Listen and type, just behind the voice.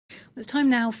It's time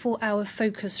now for our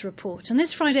focus report. And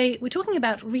this Friday, we're talking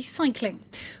about recycling.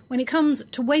 When it comes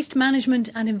to waste management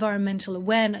and environmental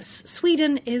awareness,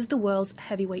 Sweden is the world's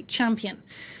heavyweight champion.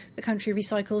 The country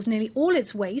recycles nearly all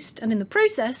its waste and in the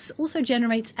process also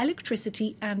generates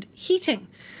electricity and heating.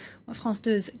 Well, France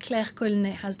 2's Claire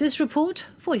Collinet has this report,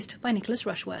 voiced by Nicholas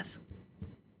Rushworth.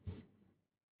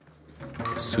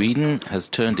 Sweden has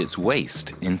turned its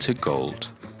waste into gold.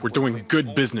 We're doing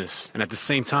good business, and at the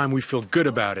same time we feel good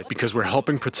about it because we're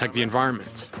helping protect the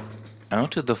environment.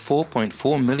 Out of the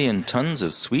 4.4 million tons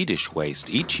of Swedish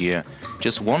waste each year,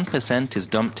 just 1% is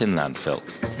dumped in landfill.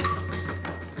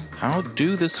 How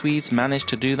do the Swedes manage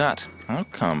to do that? How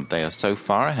come they are so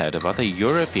far ahead of other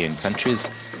European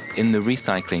countries in the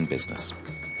recycling business?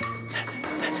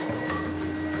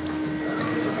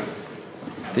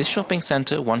 This shopping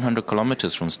centre, 100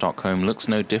 kilometres from Stockholm, looks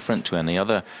no different to any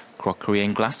other. Crockery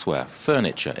and glassware,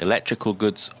 furniture, electrical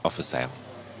goods are for sale.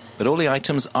 But all the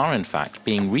items are in fact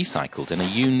being recycled in a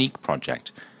unique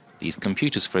project. These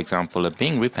computers, for example, are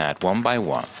being repaired one by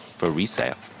one for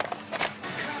resale.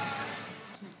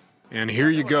 And here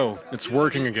you go, it's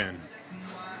working again.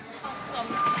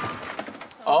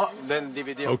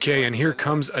 Okay, and here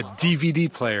comes a DVD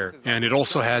player, and it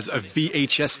also has a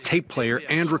VHS tape player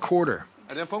and recorder.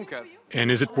 And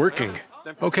is it working?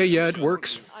 Okay, yeah, it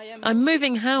works. I'm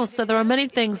moving house, so there are many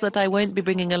things that I won't be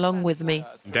bringing along with me.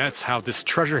 That's how this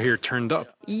treasure here turned up.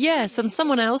 Yes, and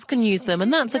someone else can use them,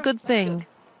 and that's a good thing.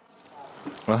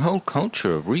 A whole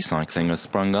culture of recycling has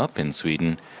sprung up in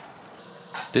Sweden.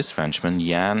 This Frenchman,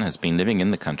 Jan, has been living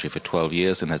in the country for 12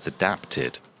 years and has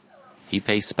adapted. He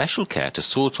pays special care to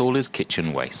sort all his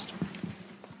kitchen waste.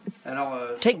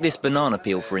 Take this banana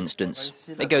peel, for instance.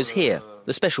 It goes here,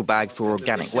 the special bag for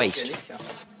organic waste.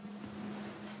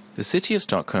 The city of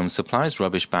Stockholm supplies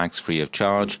rubbish bags free of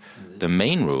charge. The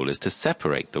main rule is to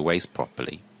separate the waste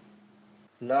properly.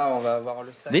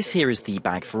 This here is the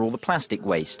bag for all the plastic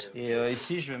waste.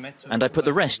 And I put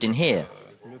the rest in here.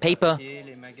 Paper,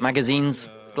 magazines,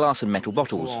 glass and metal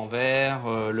bottles.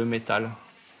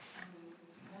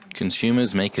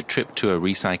 Consumers make a trip to a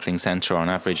recycling centre on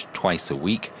average twice a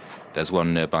week. There's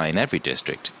one nearby in every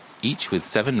district, each with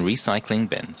 7 recycling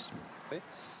bins.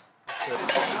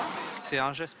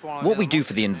 What we do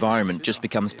for the environment just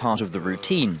becomes part of the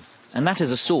routine, and that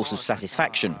is a source of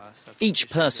satisfaction. Each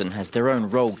person has their own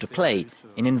role to play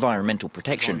in environmental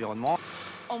protection.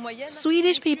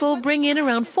 Swedish people bring in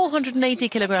around 480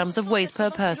 kilograms of waste per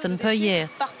person per year.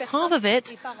 Half of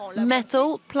it,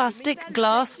 metal, plastic,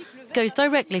 glass, goes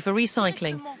directly for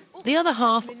recycling. The other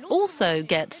half also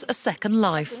gets a second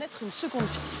life.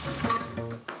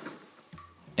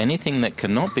 Anything that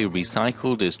cannot be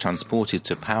recycled is transported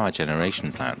to power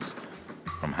generation plants.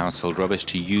 From household rubbish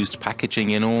to used packaging,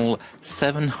 in all,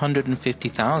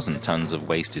 750,000 tons of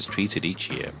waste is treated each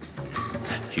year.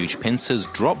 Huge pincers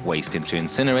drop waste into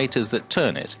incinerators that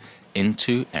turn it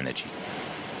into energy.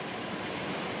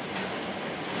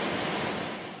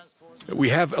 We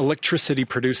have electricity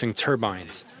producing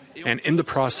turbines, and in the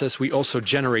process we also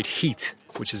generate heat,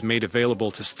 which is made available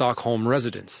to Stockholm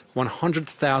residents.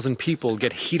 100,000 people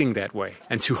get heating that way,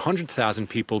 and 200,000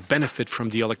 people benefit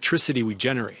from the electricity we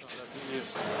generate.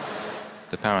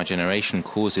 The power generation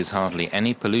causes hardly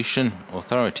any pollution.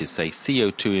 Authorities say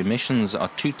CO2 emissions are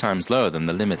 2 times lower than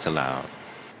the limits allowed.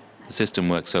 The system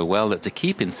works so well that to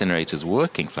keep incinerators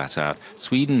working flat out,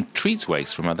 Sweden treats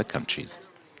waste from other countries.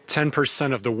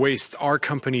 10% of the waste our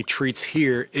company treats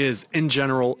here is, in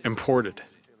general, imported.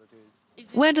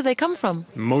 Where do they come from?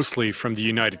 Mostly from the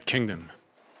United Kingdom.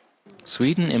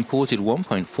 Sweden imported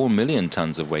 1.4 million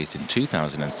tons of waste in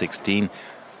 2016.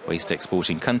 Waste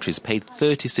exporting countries paid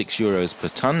 36 euros per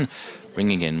ton,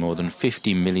 bringing in more than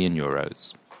 50 million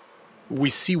euros. We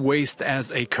see waste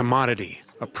as a commodity,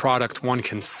 a product one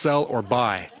can sell or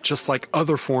buy, just like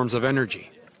other forms of energy.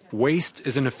 Waste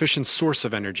is an efficient source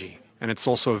of energy, and it's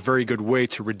also a very good way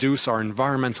to reduce our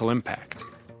environmental impact.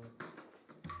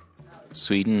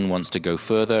 Sweden wants to go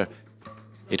further.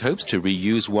 It hopes to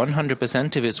reuse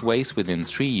 100% of its waste within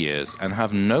 3 years and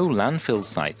have no landfill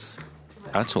sites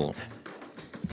at all.